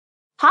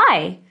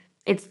Hi,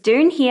 it's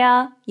Doone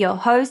here, your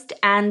host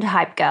and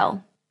hype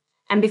girl.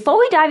 And before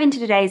we dive into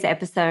today's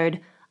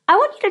episode, I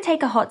want you to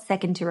take a hot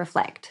second to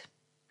reflect.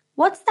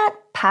 What's that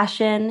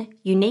passion,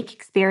 unique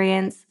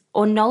experience,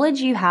 or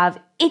knowledge you have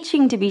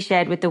itching to be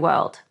shared with the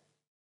world?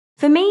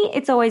 For me,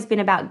 it's always been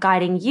about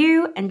guiding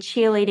you and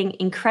cheerleading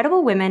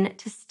incredible women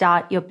to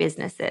start your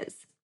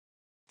businesses.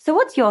 So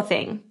what's your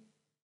thing?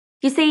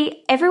 You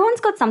see,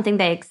 everyone's got something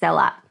they excel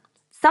at,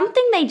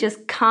 something they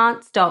just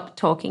can't stop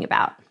talking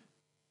about.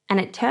 And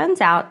it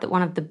turns out that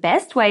one of the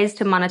best ways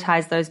to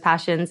monetize those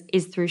passions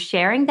is through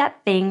sharing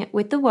that thing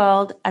with the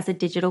world as a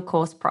digital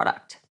course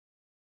product.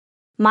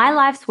 My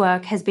life's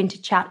work has been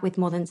to chat with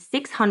more than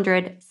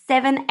 600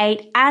 7,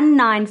 8, and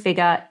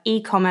 9-figure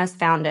e-commerce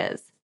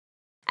founders.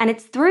 And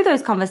it's through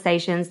those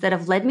conversations that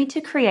have led me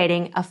to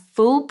creating a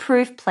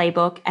foolproof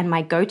playbook and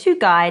my go-to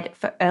guide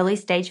for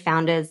early-stage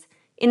founders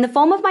in the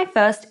form of my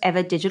first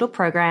ever digital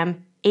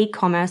program,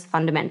 E-commerce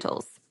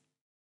Fundamentals.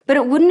 But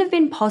it wouldn't have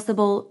been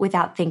possible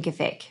without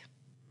Thinkific.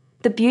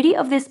 The beauty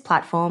of this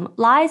platform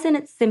lies in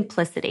its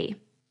simplicity.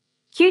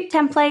 Cute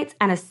templates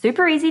and a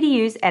super easy to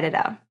use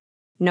editor.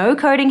 No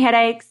coding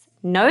headaches,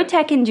 no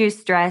tech-induced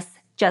stress,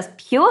 just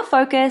pure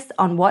focus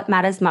on what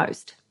matters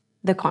most,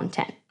 the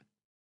content.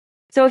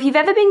 So if you've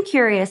ever been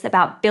curious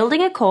about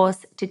building a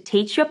course to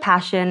teach your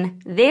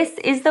passion, this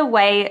is the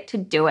way to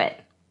do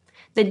it.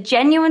 The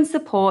genuine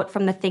support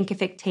from the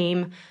Thinkific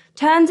team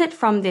turns it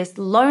from this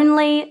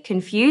lonely,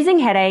 confusing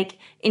headache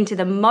into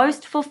the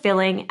most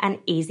fulfilling and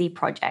easy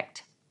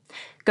project.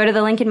 Go to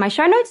the link in my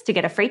show notes to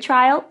get a free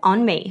trial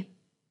on me.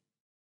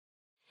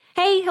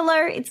 Hey,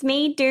 hello, it's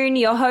me, Doone,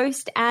 your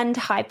host and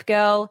hype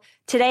girl.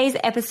 Today's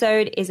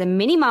episode is a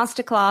mini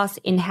masterclass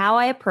in how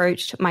I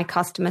approached my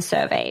customer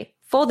survey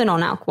for the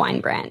non-alc wine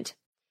brand.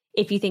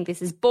 If you think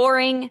this is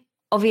boring,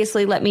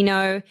 obviously let me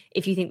know.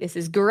 If you think this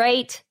is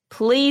great,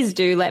 please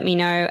do let me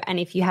know. And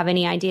if you have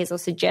any ideas or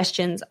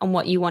suggestions on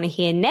what you want to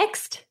hear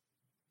next,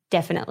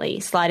 definitely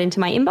slide into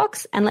my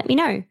inbox and let me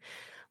know.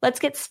 Let's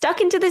get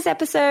stuck into this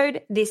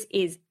episode. This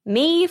is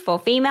me for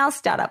Female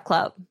Startup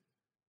Club.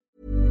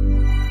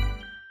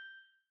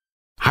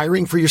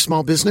 Hiring for your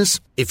small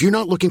business? If you're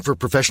not looking for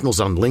professionals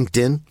on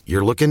LinkedIn,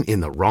 you're looking in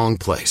the wrong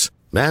place.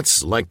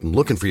 That's like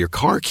looking for your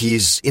car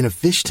keys in a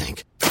fish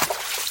tank.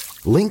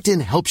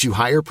 LinkedIn helps you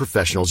hire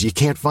professionals you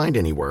can't find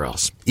anywhere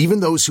else,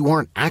 even those who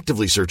aren't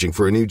actively searching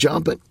for a new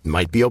job but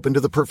might be open to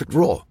the perfect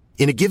role.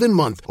 In a given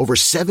month, over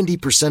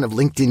 70% of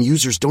LinkedIn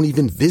users don't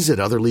even visit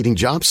other leading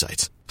job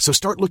sites. So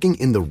start looking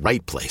in the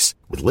right place.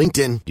 With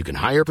LinkedIn, you can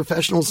hire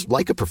professionals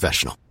like a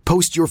professional.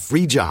 Post your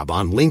free job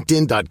on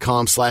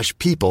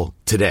linkedin.com/people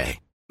today.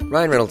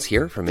 Ryan Reynolds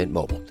here from Mint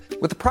Mobile.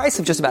 With the price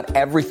of just about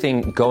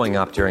everything going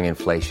up during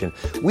inflation,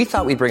 we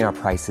thought we'd bring our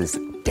prices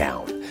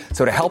down.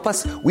 So to help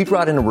us, we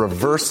brought in a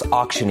reverse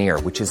auctioneer,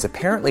 which is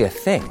apparently a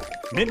thing.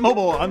 Mint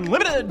Mobile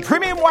Unlimited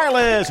Premium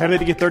Wireless. How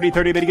to get 30,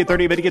 30, bit to get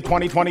 30, bit to get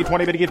 20, 20,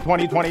 20, bit to get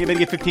 20, 20, bit to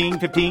get 15,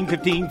 15,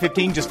 15,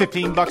 15, just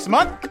 $15 a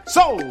month?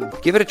 Sold!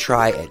 Give it a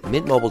try at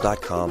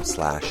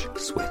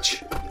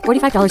mintmobile.com/switch.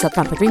 $45 up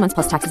front for 3 months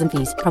plus taxes and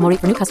fees. Promo rate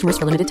for new customers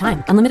for limited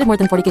time. Unlimited more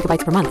than 40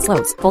 gigabytes per month.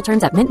 Slows full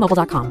terms at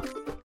mintmobile.com.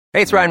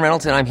 Hey, it's Ryan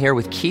Reynolds, and I'm here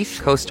with Keith,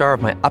 co-star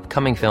of my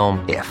upcoming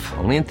film, If,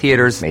 only in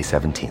theaters May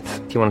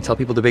 17th. Do you want to tell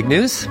people the big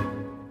news?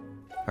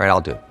 All right,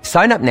 I'll do it.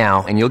 Sign up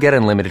now and you'll get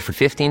unlimited for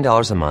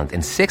 $15 a month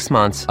and 6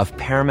 months of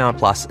Paramount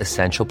Plus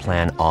Essential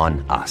Plan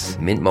on us.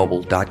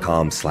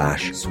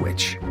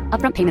 mintmobile.com/switch.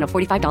 Upfront payment of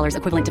 $45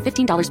 equivalent to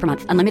 $15 per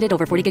month. Unlimited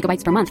over 40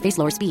 gigabytes per month. Face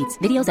lower speeds.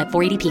 Videos at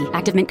 480p.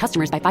 Active Mint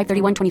customers by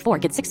 531.24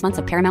 get 6 months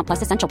of Paramount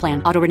Plus Essential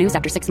Plan. Auto renews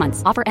after 6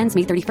 months. Offer ends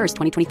May 31st,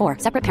 2024.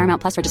 Separate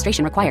Paramount Plus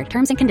registration required.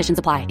 Terms and conditions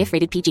apply if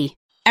rated PG.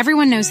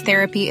 Everyone knows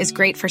therapy is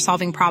great for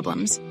solving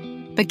problems.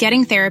 But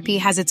getting therapy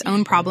has its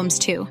own problems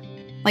too.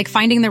 Like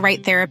finding the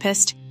right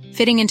therapist,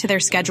 fitting into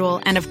their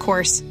schedule, and of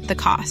course, the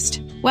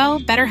cost. Well,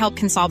 BetterHelp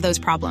can solve those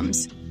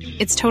problems.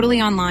 It's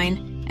totally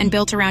online and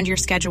built around your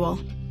schedule.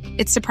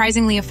 It's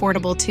surprisingly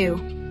affordable too.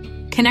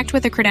 Connect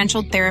with a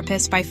credentialed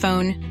therapist by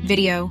phone,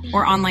 video,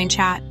 or online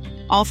chat,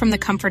 all from the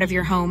comfort of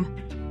your home.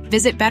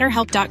 Visit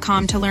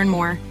BetterHelp.com to learn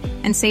more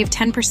and save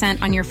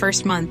 10% on your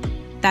first month.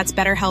 That's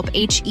BetterHelp,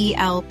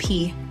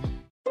 H-E-L-P.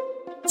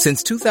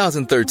 Since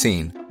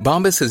 2013,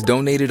 Bombas has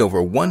donated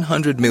over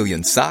 100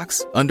 million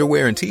socks,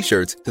 underwear, and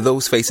T-shirts to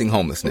those facing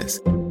homelessness.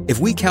 If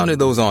we counted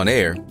those on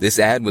air, this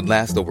ad would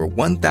last over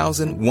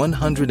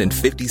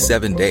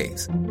 1,157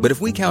 days. But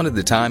if we counted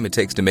the time it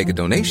takes to make a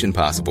donation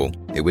possible,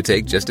 it would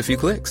take just a few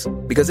clicks.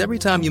 Because every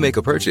time you make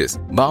a purchase,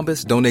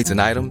 Bombas donates an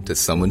item to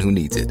someone who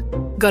needs it.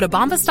 Go to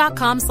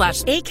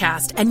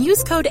bombas.com/ACAST and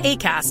use code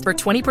ACAST for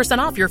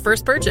 20% off your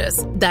first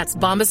purchase. That's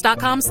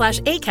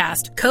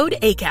bombas.com/ACAST, code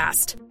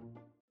ACAST.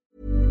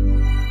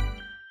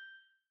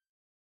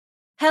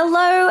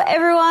 Hello,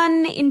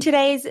 everyone. In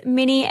today's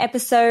mini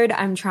episode,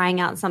 I'm trying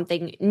out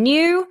something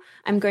new.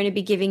 I'm going to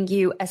be giving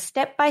you a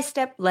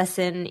step-by-step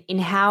lesson in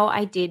how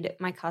I did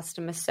my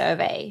customer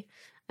survey.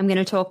 I'm going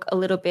to talk a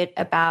little bit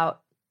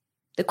about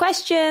the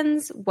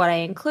questions, what I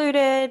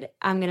included.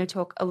 I'm going to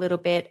talk a little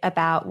bit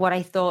about what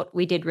I thought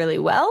we did really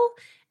well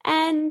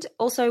and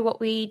also what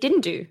we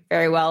didn't do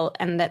very well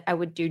and that I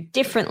would do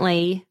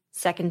differently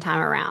second time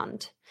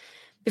around.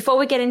 Before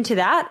we get into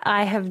that,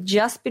 I have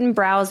just been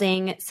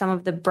browsing some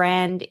of the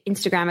brand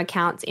Instagram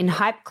accounts in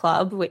Hype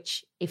Club,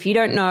 which, if you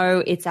don't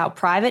know, it's our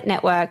private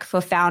network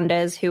for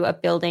founders who are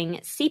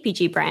building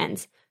CPG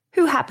brands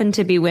who happen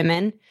to be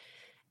women.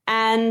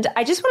 And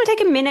I just want to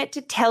take a minute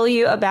to tell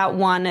you about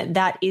one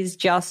that is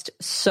just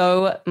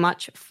so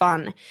much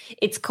fun.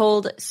 It's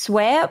called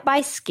Swear by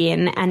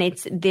Skin, and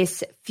it's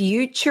this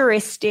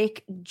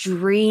futuristic,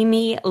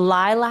 dreamy,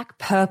 lilac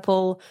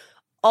purple,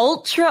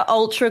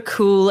 ultra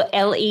cool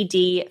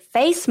LED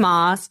face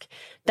mask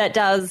that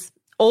does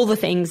all the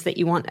things that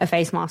you want a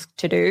face mask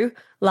to do,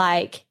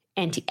 like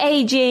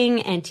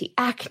anti-aging,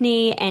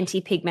 anti-acne,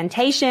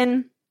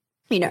 anti-pigmentation,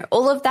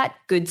 all of that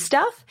good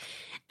stuff.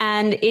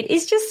 And it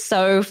is just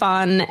so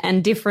fun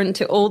and different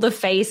to all the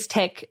face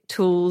tech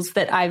tools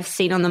that I've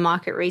seen on the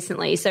market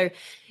recently. So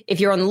if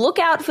you're on the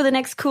lookout for the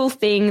next cool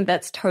thing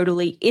that's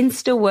totally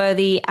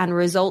Insta-worthy and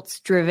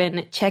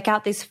results-driven, check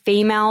out this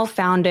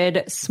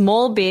female-founded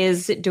small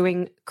biz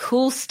doing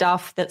cool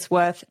stuff that's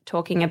worth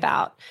talking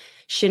about.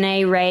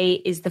 Shanae Ray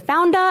is the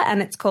founder,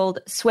 and it's called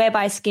Swear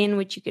by Skin,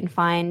 which you can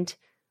find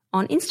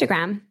on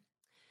Instagram.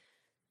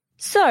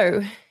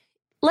 So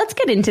let's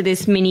get into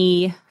this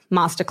mini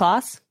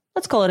masterclass.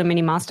 Let's call it a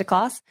mini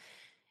masterclass.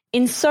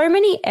 In so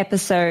many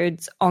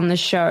episodes on the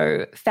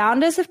show,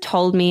 founders have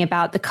told me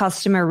about the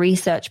customer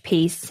research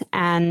piece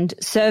and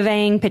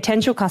surveying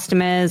potential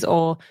customers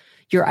or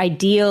your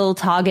ideal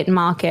target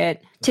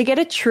market to get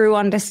a true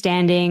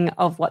understanding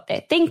of what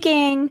they're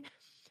thinking,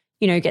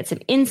 get some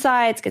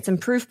insights, get some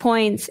proof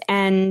points,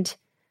 and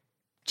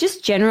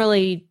just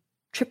generally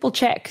triple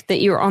check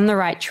that you're on the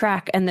right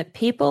track and that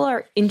people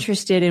are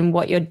interested in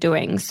what you're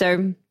doing.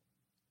 So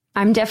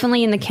I'm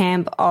definitely in the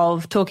camp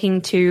of talking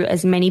to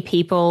as many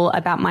people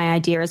about my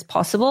idea as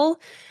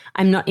possible.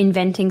 I'm not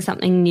inventing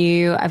something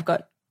new. I've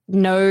got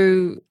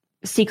no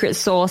secret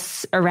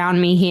sauce around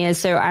me here.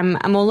 So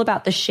I'm all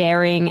about the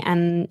sharing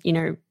and,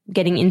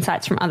 getting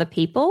insights from other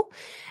people.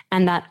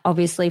 And that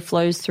obviously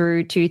flows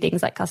through to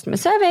things like customer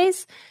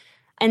surveys.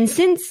 And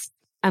since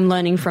I'm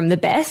learning from the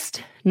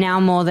best, now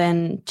more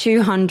than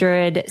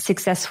 200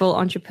 successful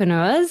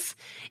entrepreneurs,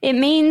 it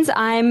means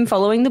I'm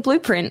following the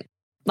blueprint,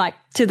 like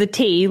to the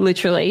T,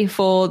 literally,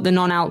 for the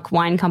non-alc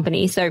wine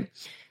company. So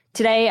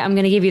today I'm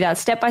going to give you that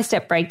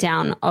step-by-step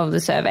breakdown of the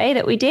survey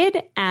that we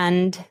did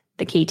and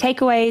the key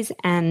takeaways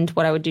and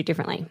what I would do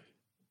differently.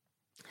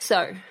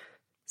 So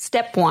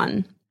step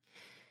one,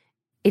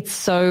 it's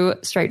so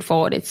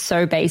straightforward. It's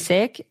so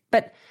basic.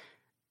 But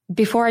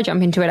before I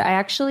jump into it, I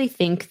actually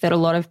think that a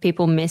lot of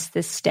people miss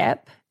this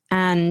step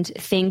and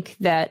think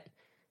that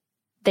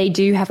they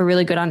do have a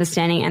really good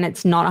understanding and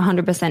it's not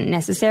 100%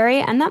 necessary.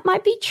 And that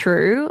might be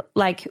true.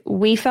 Like,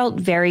 we felt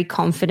very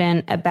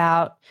confident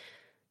about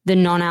the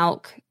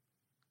non-alc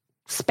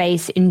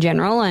space in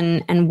general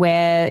and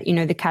where,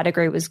 the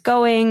category was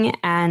going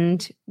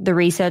and the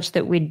research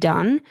that we'd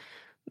done.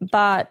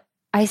 But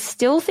I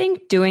still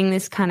think doing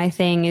this kind of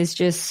thing is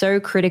just so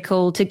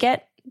critical to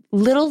get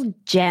little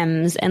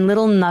gems and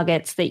little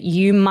nuggets that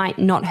you might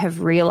not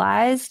have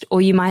realized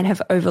or you might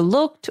have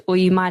overlooked or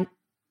you might,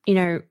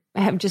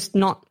 have just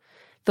not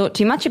thought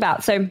too much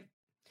about. So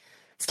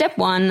step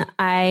one,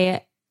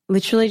 I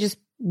literally just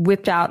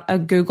whipped out a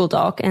Google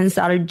Doc and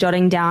started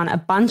jotting down a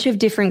bunch of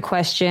different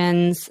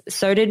questions.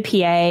 So did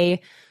PA.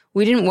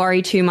 We didn't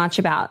worry too much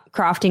about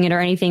crafting it or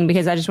anything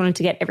because I just wanted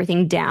to get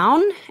everything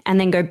down and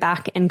then go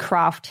back and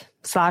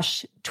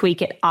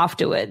craft/tweak it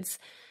afterwards.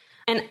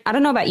 And I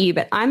don't know about you,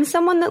 but I'm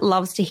someone that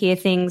loves to hear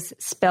things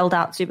spelled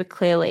out super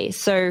clearly.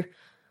 So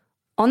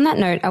on that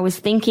note, I was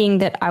thinking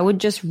that I would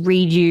just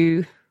read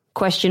you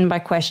question by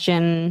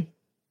question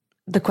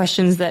the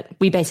questions that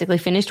we basically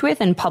finished with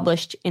and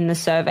published in the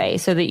survey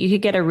so that you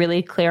could get a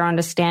really clear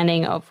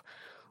understanding of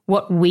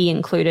what we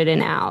included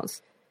in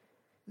ours.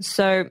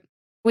 So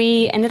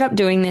we ended up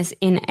doing this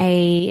in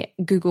a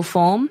Google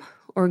form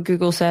or a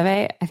Google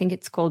survey. I think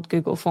it's called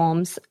Google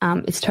Forms.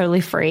 It's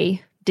totally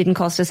free. Didn't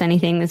cost us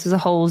anything. This was a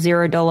whole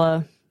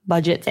 $0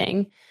 budget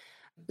thing.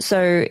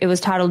 So it was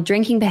titled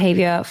Drinking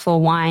Behavior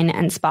for Wine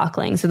and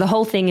Sparkling. So the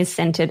whole thing is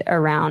centered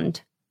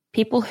around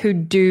people who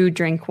do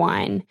drink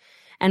wine.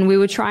 And we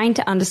were trying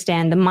to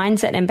understand the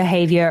mindset and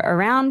behavior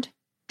around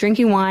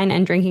drinking wine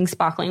and drinking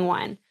sparkling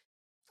wine.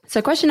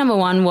 So question number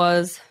one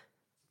was,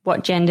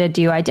 what gender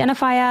do you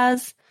identify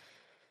as?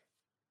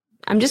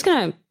 I'm just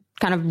going to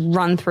kind of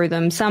run through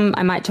them. Some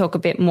I might talk a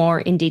bit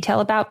more in detail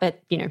about, but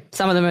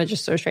some of them are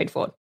just so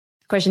straightforward.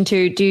 Question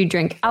two, do you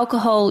drink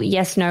alcohol?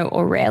 Yes, no,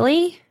 or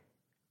rarely?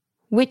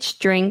 Which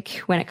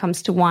drink, when it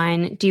comes to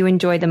wine, do you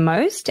enjoy the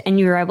most? And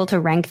you were able to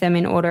rank them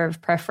in order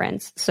of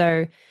preference.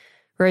 So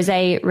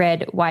rosé,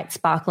 red, white,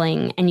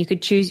 sparkling, and you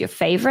could choose your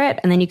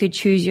favorite, and then you could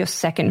choose your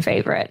second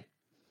favorite.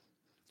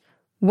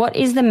 What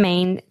is the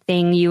main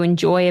thing you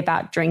enjoy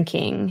about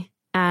drinking?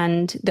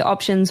 And the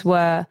options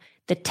were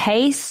the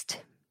taste,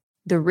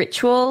 the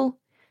ritual,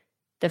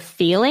 the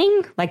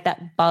feeling, like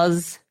that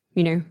buzz,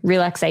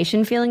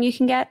 relaxation feeling you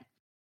can get,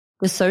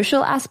 the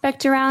social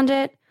aspect around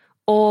it,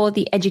 or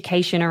the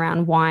education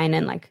around wine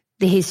and like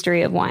the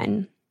history of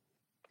wine.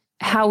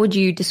 How would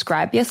you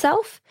describe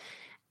yourself?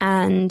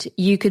 And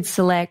you could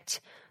select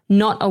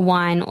not a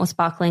wine or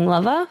sparkling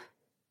lover,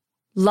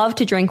 love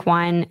to drink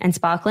wine and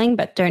sparkling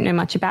but don't know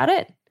much about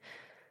it,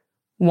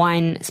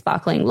 wine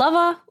sparkling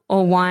lover,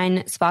 or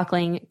wine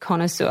sparkling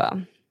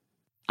connoisseur.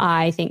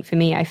 I think for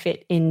me, I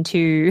fit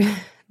into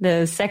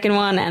the second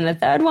one and the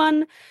third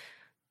one.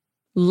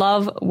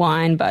 Love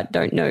wine but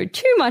don't know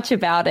too much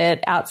about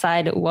it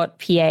outside what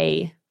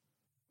PA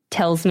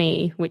tells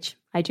me, which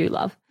I do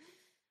love.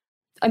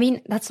 I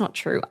mean, that's not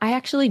true. I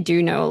actually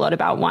do know a lot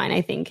about wine,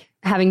 I think,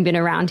 having been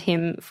around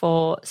him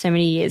for so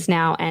many years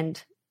now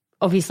and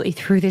obviously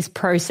through this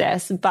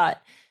process,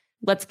 but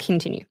let's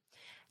continue.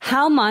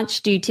 How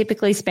much do you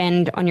typically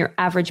spend on your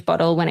average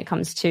bottle when it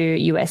comes to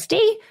USD?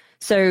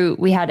 So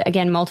we had,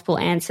 again, multiple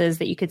answers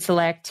that you could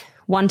select: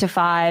 1 to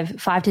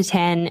 5, 5 to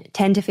 10,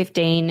 10 to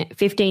 15,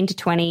 15 to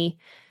 20,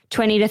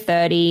 20 to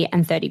 30,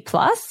 and 30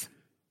 plus.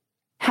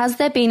 Has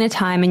there been a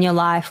time in your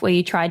life where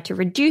you tried to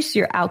reduce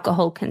your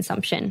alcohol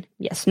consumption?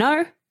 Yes,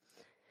 no.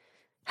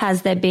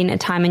 Has there been a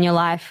time in your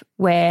life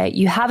where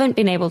you haven't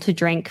been able to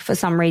drink for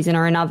some reason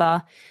or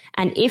another?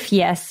 And if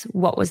yes,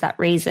 what was that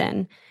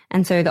reason?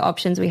 And so the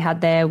options we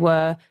had there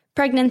were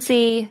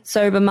pregnancy,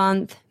 sober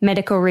month,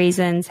 medical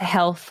reasons,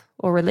 health,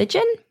 or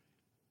religion.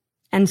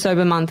 And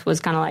sober month was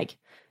kind of like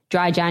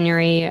dry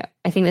January.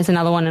 I think there's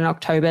another one in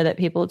October that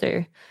people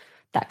do,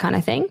 that kind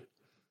of thing.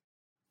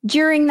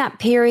 During that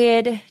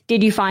period,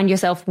 did you find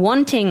yourself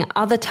wanting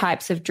other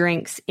types of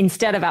drinks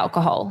instead of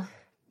alcohol?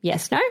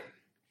 Yes, no.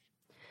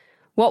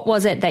 What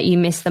was it that you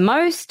missed the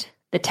most?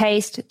 The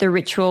taste, the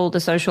ritual, the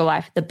social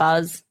life, the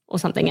buzz, or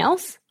something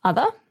else?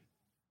 Other?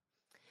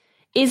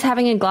 Is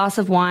having a glass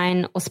of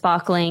wine or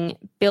sparkling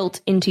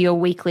built into your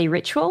weekly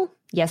ritual?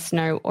 Yes,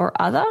 no, or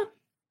other?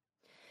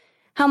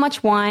 How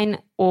much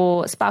wine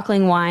or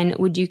sparkling wine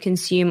would you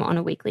consume on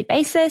a weekly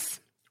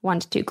basis? 1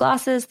 to 2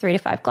 glasses, 3 to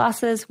 5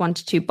 glasses, 1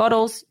 to 2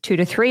 bottles, 2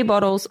 to 3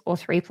 bottles, or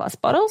 3 plus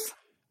bottles.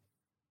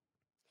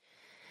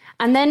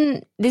 And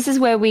then this is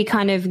where we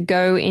kind of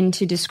go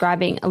into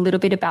describing a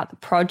little bit about the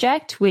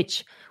project,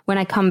 which when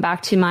I come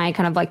back to my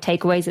kind of like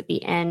takeaways at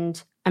the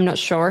end, I'm not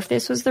sure if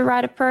this was the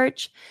right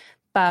approach,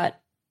 but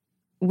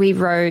we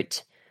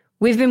wrote,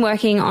 we've been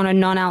working on a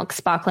non-alc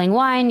sparkling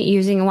wine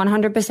using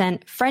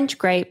 100% French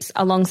grapes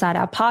alongside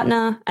our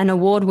partner, an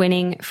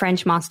award-winning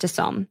French master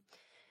somm.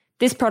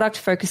 This product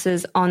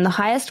focuses on the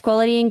highest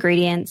quality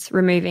ingredients,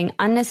 removing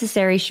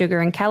unnecessary sugar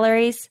and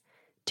calories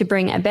to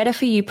bring a better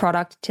for you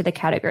product to the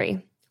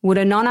category. Would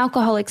a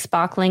non-alcoholic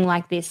sparkling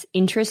like this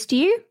interest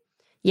you?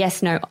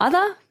 Yes, no,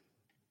 other?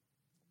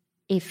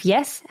 If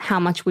yes, how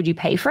much would you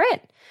pay for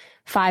it?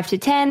 5 to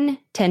 10,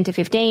 10 to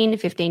 15,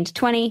 15 to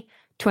 20,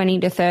 20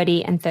 to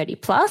 30, and 30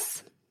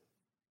 plus.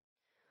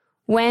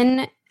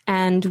 When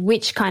and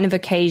which kind of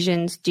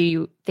occasions do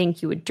you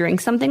think you would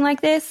drink something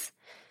like this?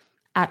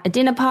 At a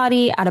dinner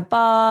party, at a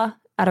bar,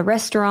 at a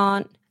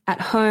restaurant, at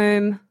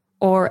home,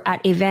 or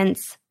at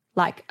events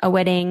like a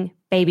wedding,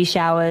 baby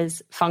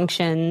showers,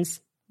 functions,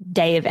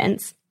 day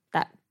events,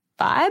 that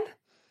vibe.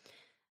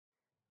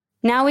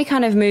 Now we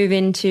kind of move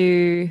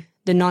into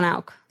the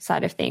non-alc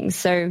side of things.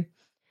 So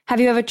have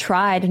you ever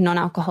tried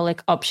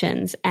non-alcoholic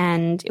options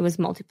and it was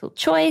multiple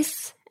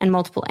choice and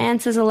multiple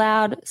answers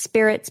allowed?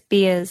 Spirits,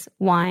 beers,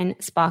 wine,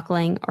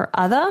 sparkling, or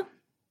other?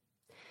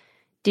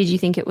 Did you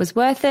think it was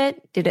worth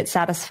it? Did it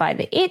satisfy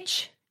the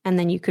itch? And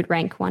then you could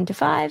rank 1 to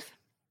 5.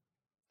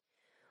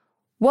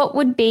 What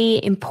would be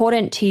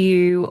important to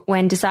you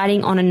when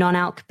deciding on a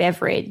non-alc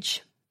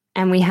beverage?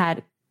 And we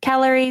had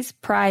calories,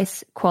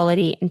 price,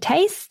 quality, and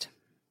taste.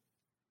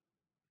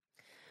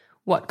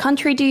 What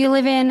country do you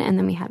live in? And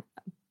then we had,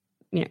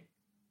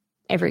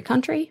 every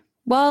country.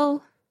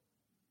 Well,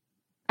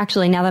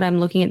 actually, now that I'm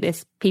looking at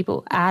this,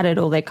 people added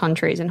all their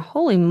countries, and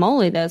holy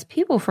moly, there's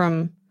people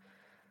from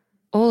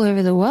all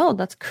over the world.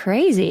 That's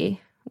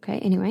crazy. Okay,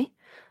 anyway,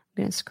 I'm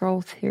going to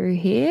scroll through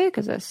here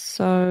because there's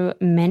so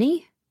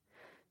many.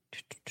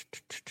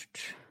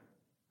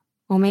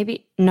 Or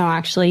maybe, no,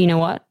 actually, you know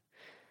what?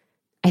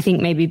 I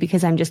think maybe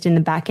because I'm just in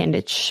the back end,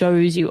 it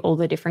shows you all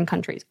the different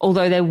countries,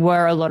 although there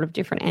were a lot of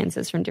different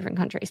answers from different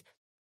countries.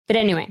 But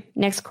anyway,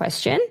 next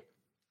question.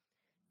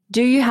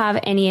 Do you have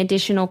any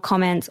additional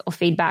comments or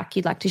feedback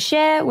you'd like to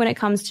share when it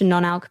comes to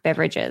non-alc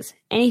beverages?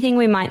 Anything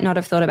we might not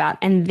have thought about?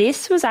 And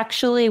this was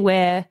actually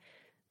where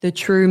the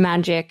true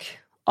magic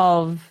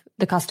of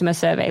the customer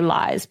survey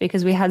lies,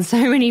 because we had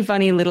so many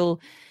funny little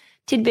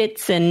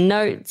tidbits and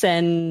notes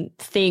and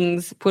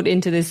things put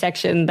into this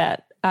section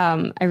that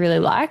I really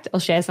liked. I'll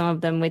share some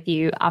of them with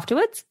you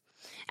afterwards.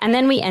 And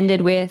then we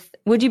ended with,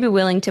 would you be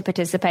willing to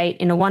participate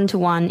in a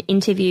one-to-one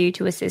interview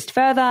to assist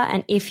further?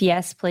 And if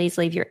yes, please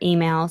leave your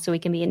email so we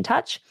can be in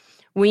touch.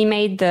 We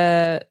made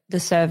the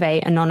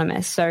survey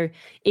anonymous. So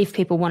if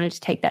people wanted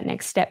to take that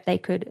next step, they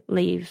could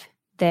leave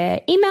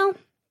their email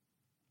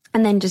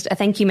and then just a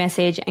thank you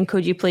message. And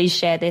could you please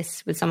share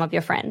this with some of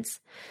your friends?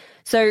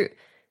 So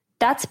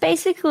that's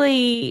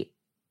basically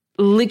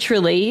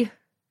literally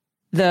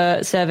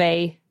the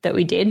survey that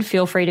we did.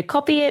 Feel free to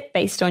copy it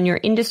based on your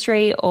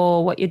industry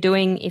or what you're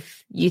doing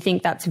if you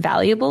think that's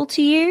valuable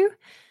to you.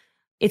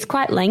 It's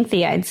quite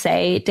lengthy, I'd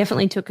say. It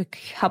definitely took a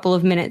couple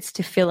of minutes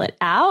to fill it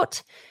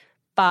out,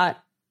 but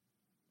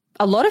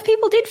a lot of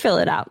people did fill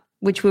it out,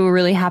 which we were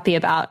really happy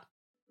about.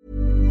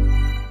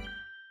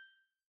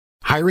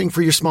 Hiring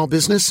for your small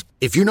business?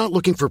 If you're not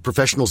looking for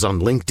professionals on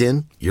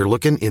LinkedIn, you're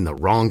looking in the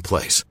wrong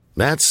place.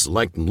 That's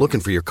like looking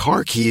for your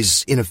car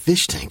keys in a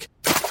fish tank.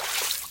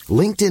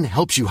 LinkedIn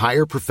helps you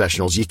hire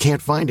professionals you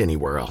can't find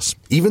anywhere else,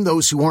 even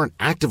those who aren't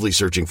actively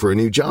searching for a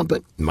new job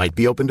but might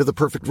be open to the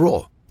perfect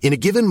role. In a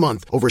given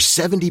month, over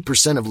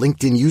 70% of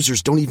LinkedIn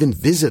users don't even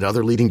visit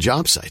other leading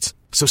job sites.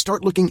 So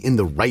start looking in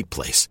the right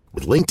place.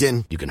 With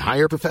LinkedIn, you can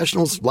hire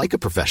professionals like a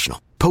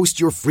professional. Post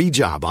your free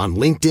job on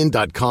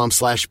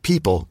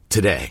linkedin.com/people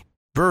today.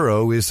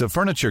 Burrow is a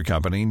furniture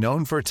company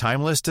known for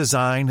timeless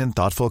design and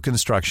thoughtful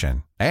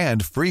construction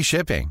and free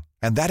shipping,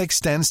 and that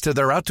extends to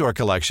their outdoor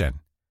collection.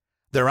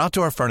 Their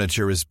outdoor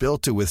furniture is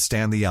built to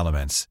withstand the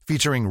elements,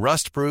 featuring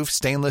rust-proof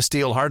stainless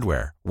steel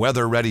hardware,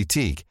 weather-ready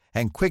teak,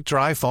 and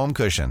quick-dry foam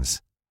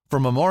cushions. For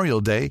Memorial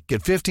Day,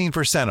 get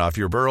 15% off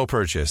your Burrow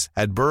purchase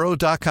at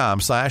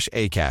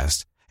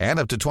burrow.com/ACAST and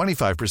up to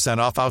 25%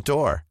 off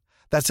outdoor.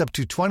 That's up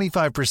to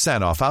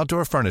 25% off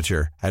outdoor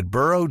furniture at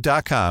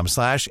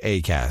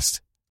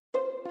burrow.com/ACAST.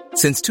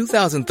 Since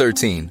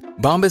 2013,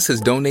 Bombas has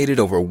donated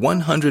over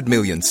 100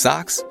 million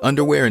socks,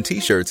 underwear, and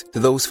T-shirts to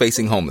those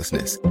facing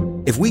homelessness.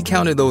 If we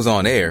counted those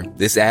on air,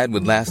 this ad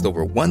would last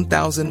over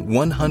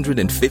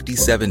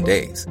 1,157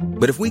 days.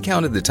 But if we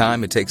counted the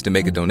time it takes to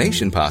make a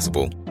donation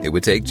possible, it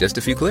would take just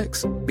a few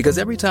clicks. Because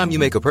every time you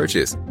make a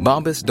purchase,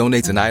 Bombas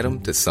donates an item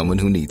to someone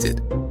who needs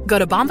it. Go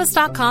to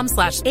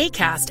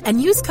bombas.com/ACAST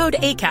and use code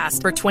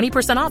ACAST for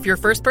 20% off your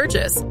first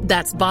purchase.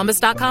 That's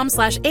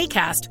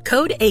bombas.com/ACAST,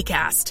 code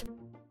ACAST.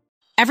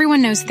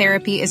 Everyone knows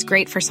therapy is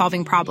great for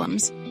solving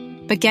problems,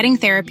 but getting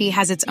therapy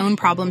has its own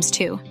problems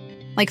too,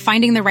 like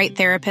finding the right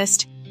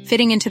therapist,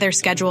 fitting into their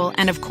schedule,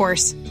 and of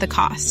course, the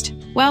cost.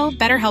 Well,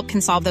 BetterHelp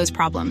can solve those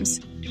problems.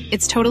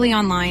 It's totally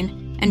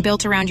online and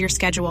built around your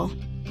schedule.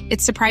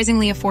 It's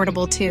surprisingly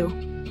affordable too.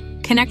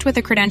 Connect with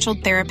a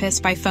credentialed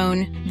therapist by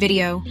phone,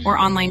 video, or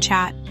online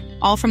chat,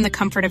 all from the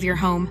comfort of your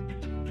home.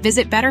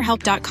 Visit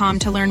BetterHelp.com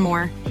to learn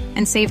more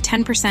and save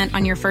 10%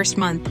 on your first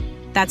month.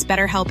 That's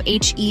BetterHelp,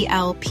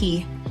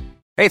 H-E-L-P.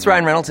 Hey, it's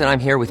Ryan Reynolds, and I'm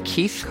here with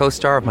Keith,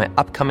 co-star of my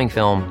upcoming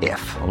film,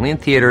 If, only in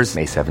theaters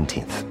May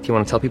 17th. Do you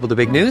want to tell people the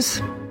big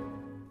news?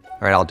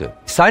 All right, I'll do it.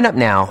 Sign up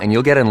now and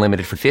you'll get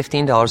unlimited for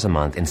 $15 a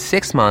month and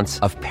 6 months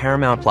of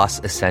Paramount Plus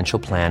Essential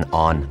Plan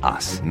on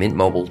us.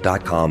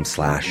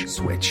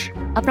 MintMobile.com/switch.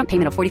 Upfront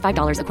payment of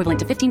 $45 equivalent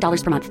to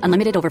 $15 per month.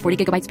 Unlimited over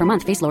 40 gigabytes per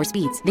month. Face lower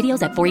speeds.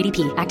 Videos at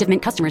 480p. Active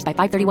Mint customers by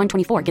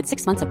 531.24 get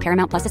 6 months of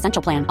Paramount Plus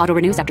Essential Plan. Auto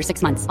renews after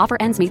 6 months. Offer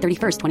ends May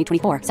 31st,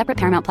 2024. Separate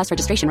Paramount Plus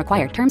registration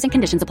required. Terms and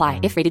conditions apply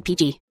if rated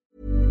PG.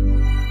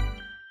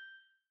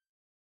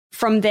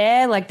 From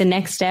there, like the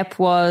next step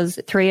was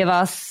the three of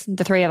us,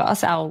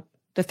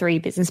 the three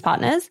business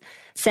partners,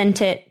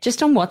 sent it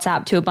just on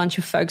WhatsApp to a bunch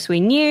of folks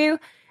we knew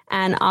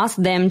and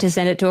asked them to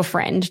send it to a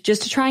friend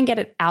just to try and get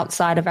it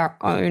outside of our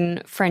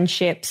own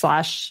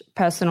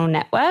friendship/personal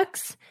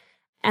networks.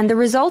 And the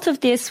result of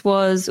this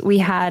was we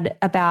had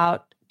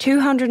about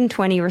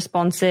 220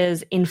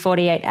 responses in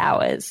 48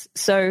 hours.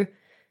 So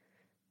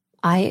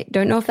I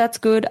don't know if that's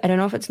good. I don't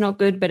know if it's not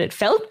good, but it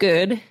felt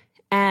good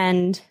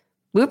and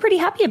we were pretty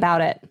happy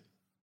about it.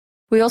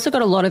 We also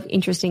got a lot of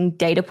interesting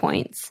data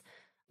points.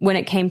 When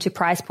it came to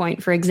price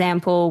point, for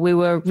example, we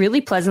were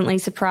really pleasantly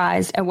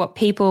surprised at what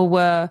people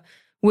were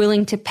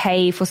willing to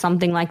pay for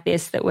something like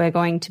this that we're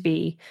going to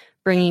be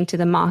bringing to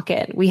the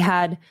market. We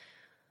had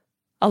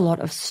a lot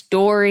of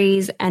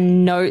stories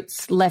and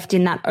notes left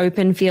in that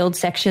open field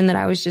section that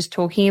I was just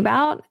talking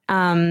about.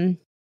 And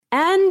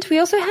we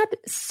also had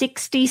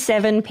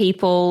 67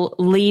 people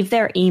leave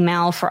their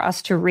email for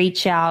us to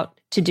reach out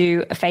to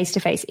do a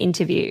face-to-face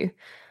interview.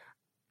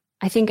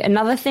 I think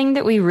another thing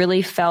that we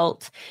really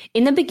felt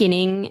in the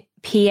beginning,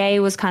 PA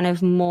was kind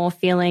of more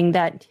feeling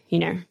that,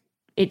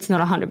 it's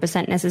not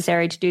 100%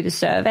 necessary to do the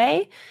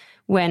survey,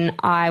 when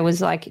I was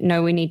like,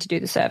 no, we need to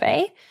do the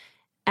survey.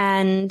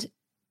 And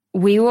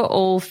we were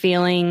all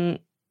feeling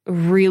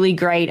really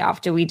great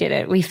after we did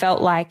it. We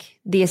felt like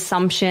the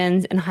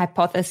assumptions and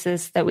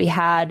hypotheses that we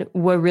had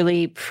were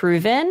really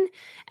proven.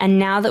 And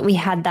now that we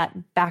had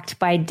that backed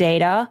by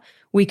data,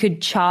 we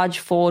could charge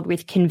forward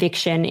with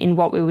conviction in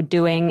what we were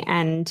doing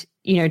and,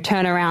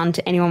 turn around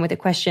to anyone with a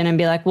question and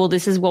be like, well,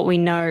 this is what we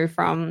know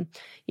from,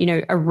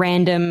 a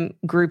random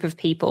group of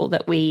people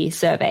that we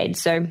surveyed.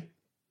 So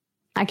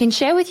I can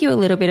share with you a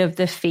little bit of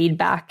the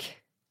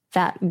feedback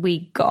that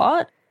we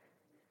got.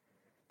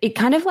 It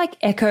kind of like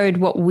echoed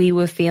what we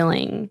were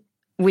feeling,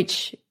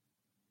 which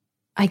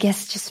I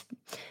guess just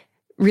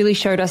really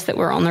showed us that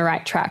we're on the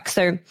right track.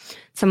 So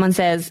someone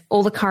says,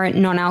 all the current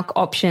non-alc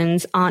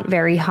options aren't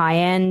very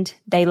high-end.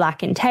 They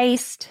lack in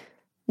taste.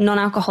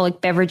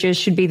 Non-alcoholic beverages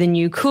should be the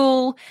new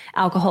cool.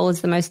 Alcohol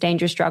is the most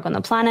dangerous drug on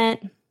the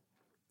planet.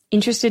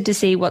 Interested to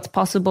see what's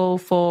possible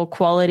for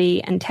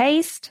quality and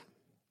taste.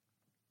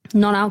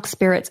 Non-alc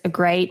spirits are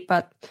great,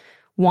 but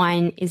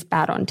wine is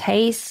bad on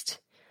taste.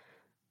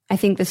 I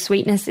think the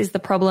sweetness is the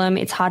problem.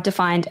 It's hard to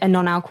find a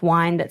non-alc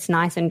wine that's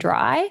nice and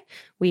dry.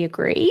 We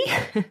agree.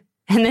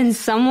 And then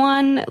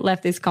someone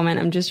left this comment.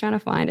 I'm just trying to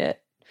find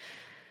it.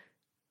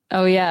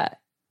 Oh, yeah.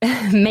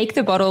 Make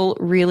the bottle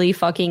really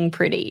fucking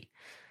pretty.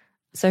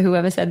 So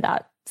whoever said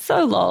that,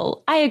 so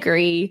lol. I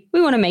agree.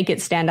 We want to make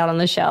it stand out on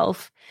the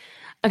shelf.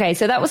 Okay,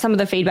 so that was some of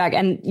the feedback.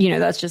 And,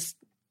 that's just,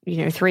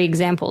 3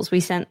 examples.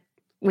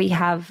 We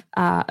have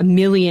a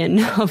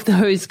million of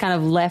those kind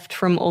of left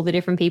from all the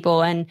different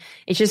people. And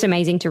it's just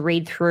amazing to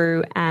read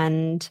through.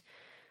 And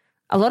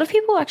a lot of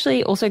people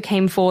actually also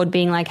came forward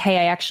being like, hey,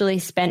 I actually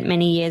spent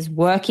many years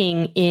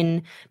working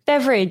in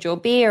beverage or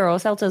beer or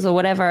seltzers or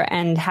whatever,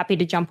 and happy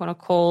to jump on a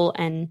call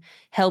and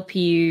help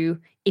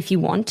you if you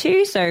want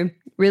to. So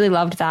really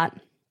loved that.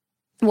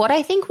 What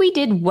I think we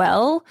did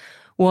well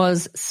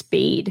was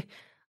speed.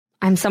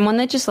 I'm someone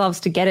that just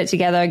loves to get it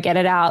together, get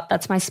it out.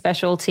 That's my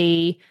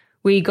specialty.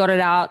 We got it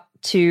out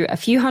to a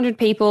few hundred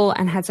people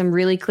and had some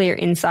really clear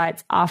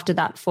insights after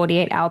that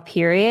 48-hour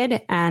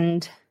period.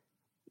 And,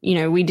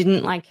 we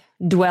didn't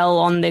dwell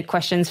on the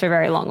questions for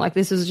very long.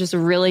 This was just a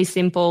really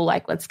simple,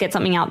 let's get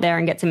something out there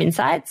and get some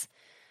insights.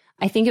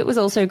 I think it was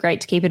also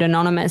great to keep it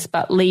anonymous,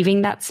 but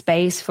leaving that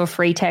space for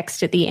free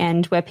text at the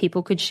end where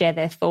people could share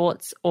their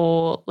thoughts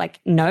or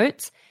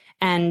notes,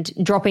 and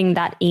dropping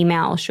that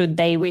email should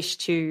they wish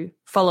to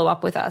follow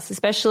up with us,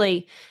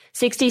 especially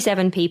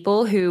 67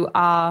 people who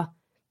are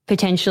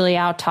potentially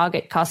our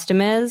target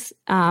customers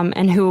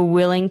and who are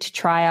willing to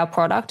try our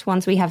product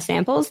once we have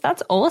samples.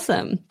 That's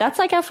awesome. That's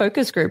our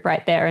focus group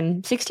right there.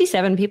 And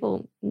 67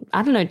 people,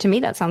 I don't know, to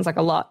me that sounds like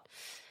a lot.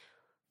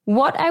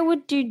 What I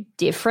would do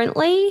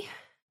differently,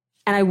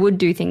 and I would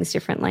do things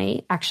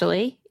differently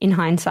actually in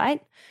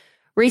hindsight.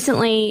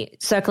 Recently,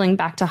 circling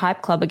back to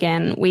Hype Club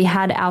again, we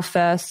had our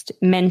first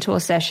mentor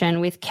session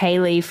with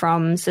Kaylee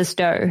from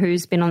Sisto,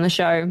 who's been on the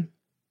show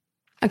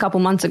a couple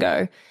months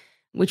ago,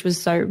 which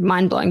was so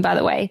mind-blowing, by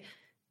the way.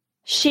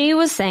 She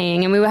was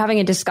saying, and we were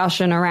having a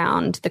discussion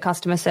around the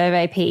customer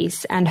survey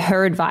piece and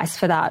her advice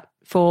for that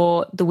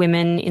for the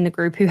women in the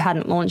group who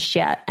hadn't launched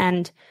yet.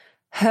 And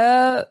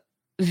her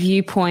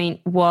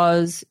viewpoint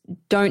was,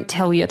 don't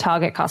tell your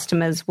target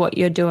customers what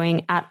you're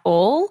doing at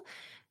all,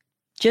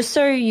 just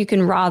so you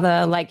can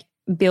rather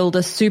build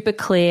a super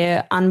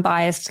clear,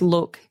 unbiased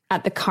look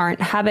at the current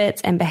habits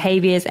and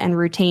behaviors and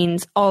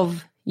routines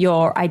of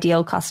your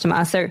ideal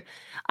customer. So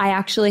I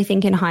actually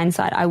think in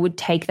hindsight, I would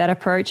take that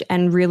approach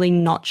and really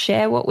not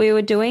share what we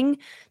were doing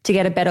to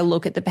get a better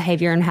look at the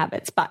behavior and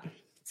habits, but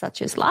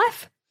such is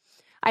life.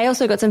 I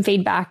also got some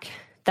feedback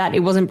that it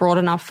wasn't broad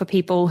enough for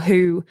people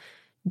who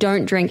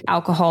don't drink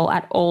alcohol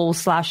at all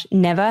 /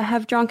 never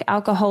have drunk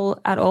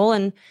alcohol at all.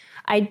 And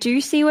I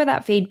do see where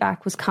that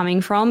feedback was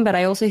coming from, but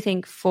I also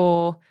think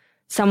for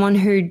someone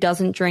who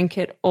doesn't drink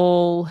at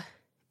all,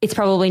 it's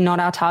probably not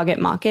our target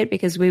market,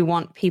 because we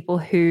want people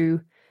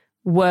who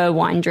were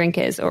wine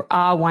drinkers or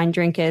are wine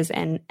drinkers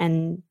and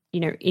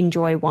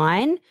enjoy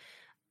wine.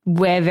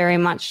 We're very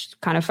much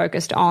kind of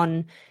focused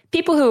on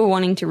people who are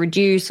wanting to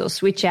reduce or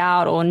switch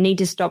out or need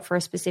to stop for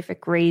a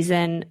specific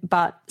reason,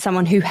 but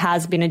someone who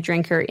has been a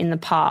drinker in the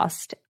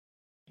past.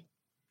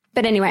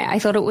 But anyway, I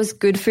thought it was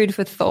good food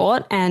for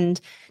thought and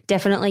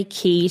definitely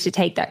key to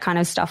take that kind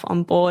of stuff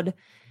on board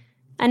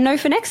and know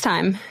for next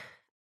time.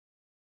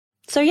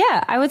 So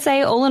yeah, I would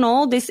say all in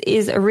all, this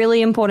is a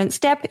really important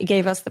step. It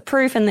gave us the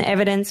proof and the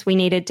evidence we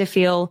needed to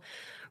feel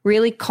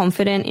really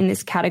confident in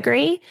this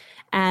category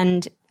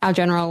and our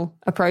general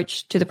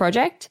approach to the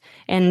project.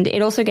 And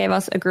it also gave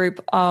us a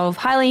group of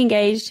highly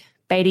engaged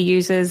beta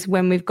users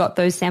when we've got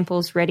those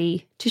samples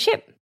ready to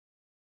ship.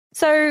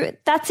 So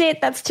that's it.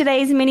 That's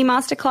today's mini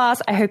masterclass.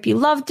 I hope you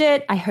loved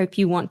it. I hope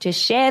you want to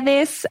share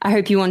this. I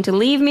hope you want to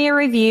leave me a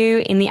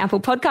review in the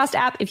Apple Podcast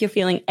app if you're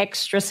feeling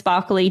extra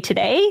sparkly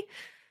today.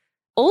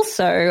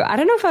 Also, I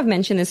don't know if I've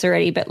mentioned this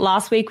already, but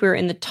last week we were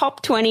in the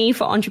top 20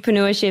 for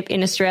entrepreneurship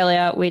in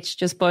Australia, which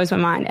just blows my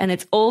mind. And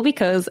it's all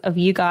because of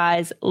you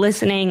guys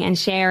listening and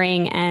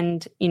sharing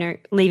and,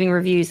 leaving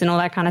reviews and all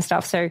that kind of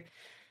stuff. So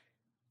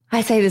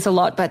I say this a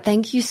lot, but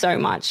thank you so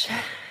much.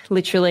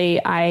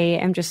 Literally, I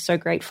am just so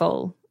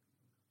grateful.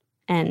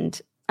 And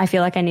I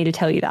feel like I need to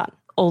tell you that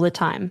all the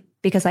time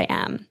because I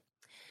am.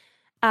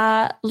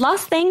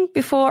 Last thing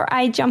before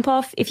I jump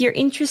off, if you're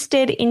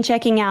interested in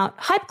checking out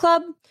Hype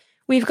Club,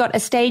 we've got a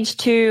stage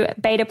 2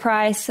 beta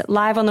price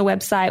live on the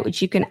website,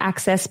 which you can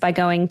access by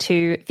going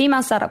to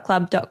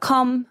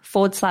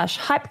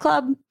femalestartupclub.com/hype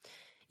club.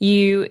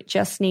 You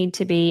just need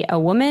to be a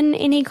woman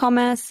in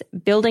e-commerce,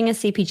 building a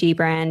CPG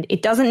brand.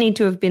 It doesn't need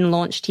to have been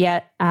launched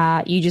yet.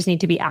 You just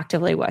need to be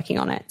actively working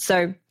on it.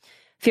 So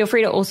feel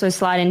free to also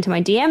slide into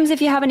my DMs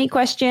if you have any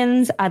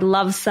questions. I'd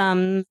love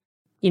some,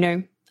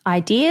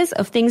 ideas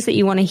of things that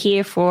you want to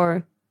hear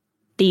for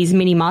these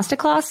mini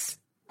masterclass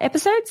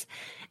episodes.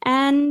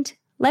 And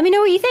let me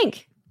know what you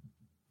think.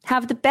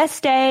 Have the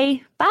best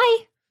day. Bye.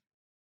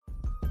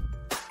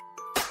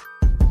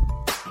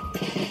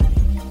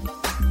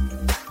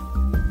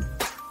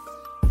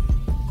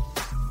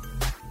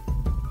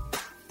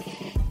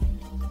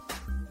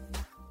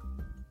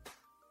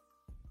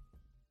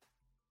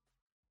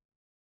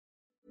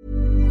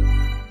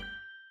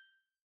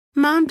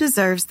 Mom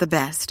deserves the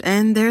best,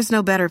 and there's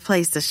no better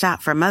place to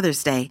shop for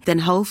Mother's Day than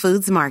Whole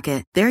Foods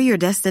Market. They're your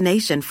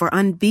destination for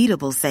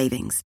unbeatable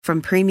savings,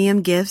 from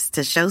premium gifts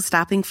to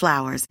show-stopping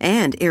flowers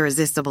and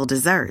irresistible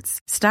desserts.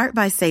 Start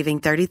by saving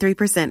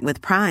 33%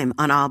 with Prime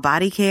on all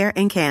body care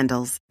and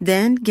candles.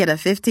 Then get a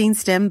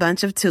 15-stem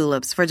bunch of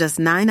tulips for just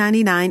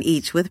 $9.99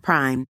 each with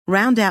Prime.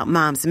 Round out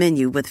Mom's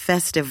menu with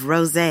festive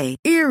rosé,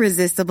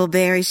 irresistible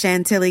berry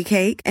chantilly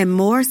cake, and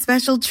more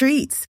special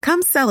treats.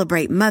 Come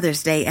celebrate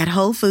Mother's Day at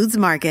Whole Foods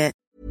Market.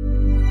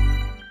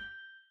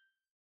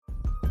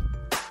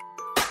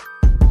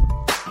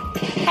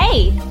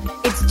 Hey,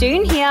 it's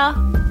June here.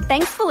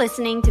 Thanks for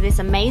listening to this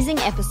amazing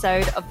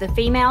episode of the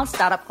Female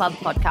Startup Club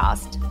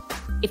podcast.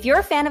 If you're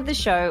a fan of the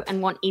show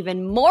and want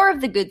even more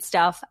of the good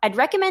stuff, I'd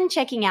recommend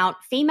checking out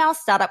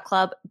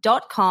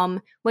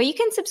femalestartupclub.com, where you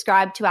can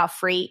subscribe to our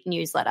free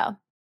newsletter.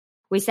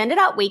 We send it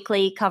out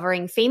weekly,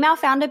 covering female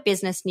founder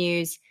business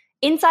news,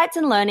 insights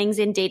and learnings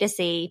in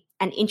D2C,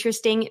 and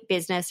interesting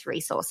business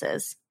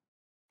resources.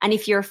 And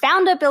if you're a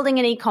founder building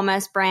an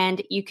e-commerce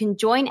brand, you can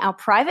join our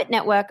private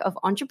network of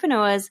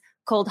entrepreneurs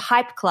called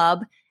Hype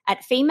Club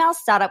at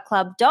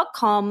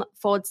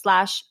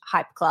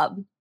femalestartupclub.com/Hype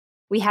Club.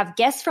 We have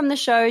guests from the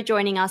show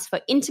joining us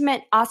for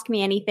intimate Ask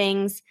Me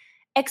Anythings,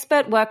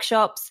 expert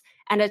workshops,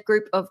 and a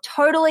group of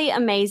totally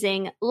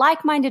amazing,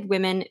 like-minded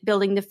women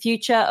building the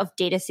future of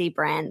D2C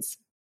brands.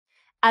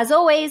 As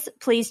always,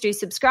 please do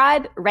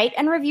subscribe, rate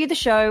and review the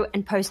show,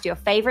 and post your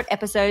favorite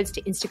episodes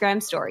to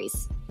Instagram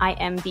stories. I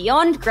am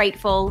beyond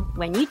grateful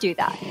when you do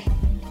that.